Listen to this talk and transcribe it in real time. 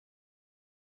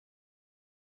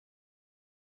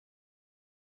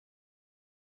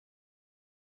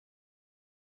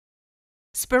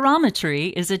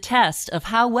Spirometry is a test of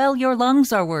how well your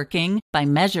lungs are working by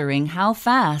measuring how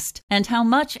fast and how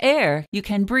much air you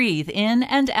can breathe in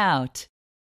and out.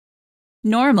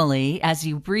 Normally, as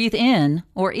you breathe in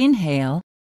or inhale,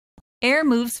 air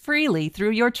moves freely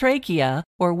through your trachea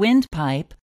or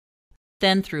windpipe,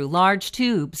 then through large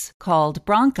tubes called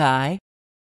bronchi,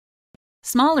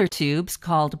 smaller tubes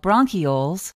called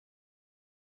bronchioles,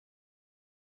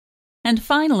 and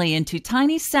finally into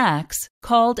tiny sacs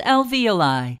called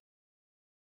alveoli.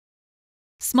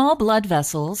 Small blood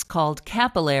vessels called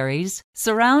capillaries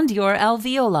surround your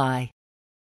alveoli.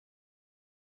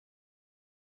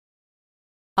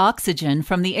 Oxygen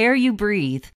from the air you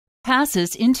breathe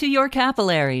passes into your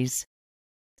capillaries.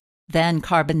 Then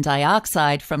carbon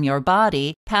dioxide from your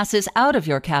body passes out of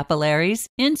your capillaries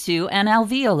into an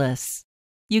alveolus.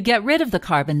 You get rid of the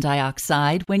carbon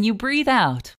dioxide when you breathe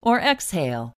out or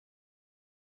exhale.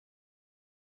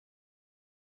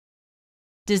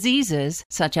 Diseases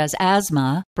such as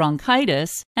asthma,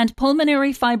 bronchitis, and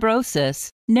pulmonary fibrosis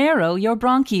narrow your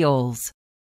bronchioles,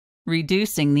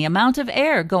 reducing the amount of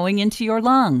air going into your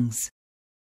lungs.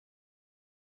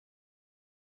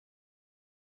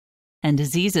 And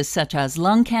diseases such as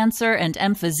lung cancer and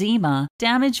emphysema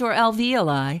damage your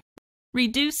alveoli,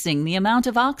 reducing the amount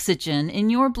of oxygen in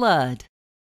your blood.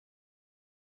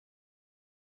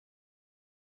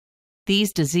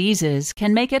 These diseases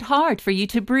can make it hard for you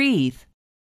to breathe.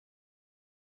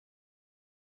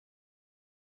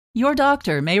 Your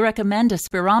doctor may recommend a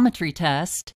spirometry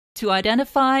test to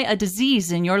identify a disease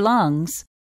in your lungs,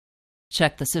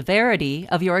 check the severity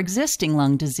of your existing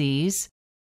lung disease,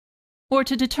 or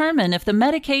to determine if the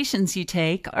medications you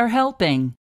take are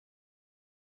helping.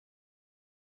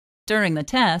 During the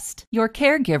test, your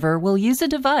caregiver will use a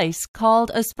device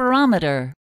called a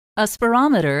spirometer. A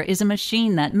spirometer is a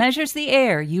machine that measures the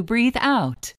air you breathe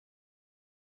out.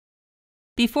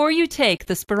 Before you take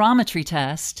the spirometry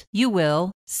test, you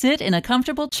will sit in a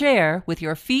comfortable chair with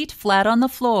your feet flat on the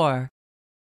floor.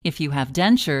 If you have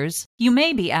dentures, you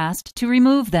may be asked to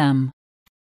remove them.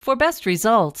 For best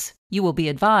results, you will be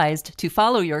advised to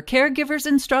follow your caregiver's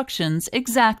instructions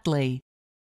exactly.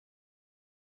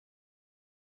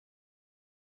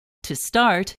 To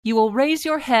start, you will raise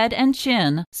your head and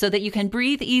chin so that you can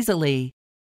breathe easily.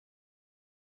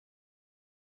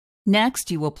 Next,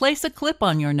 you will place a clip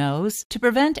on your nose to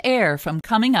prevent air from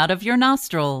coming out of your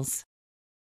nostrils.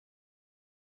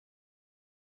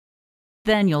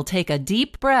 Then you'll take a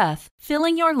deep breath,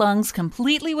 filling your lungs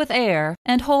completely with air,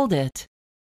 and hold it.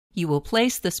 You will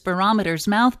place the spirometer's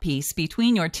mouthpiece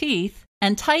between your teeth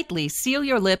and tightly seal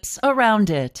your lips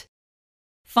around it.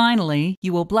 Finally,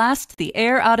 you will blast the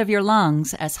air out of your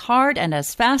lungs as hard and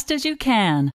as fast as you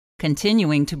can,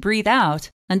 continuing to breathe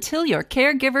out until your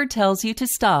caregiver tells you to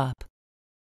stop.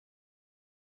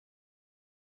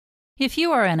 If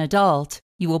you are an adult,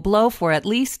 you will blow for at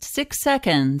least 6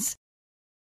 seconds.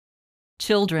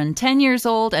 Children 10 years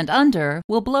old and under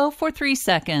will blow for 3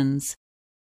 seconds.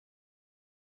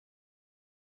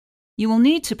 You will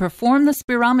need to perform the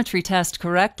spirometry test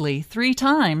correctly 3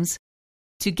 times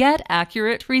to get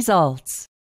accurate results.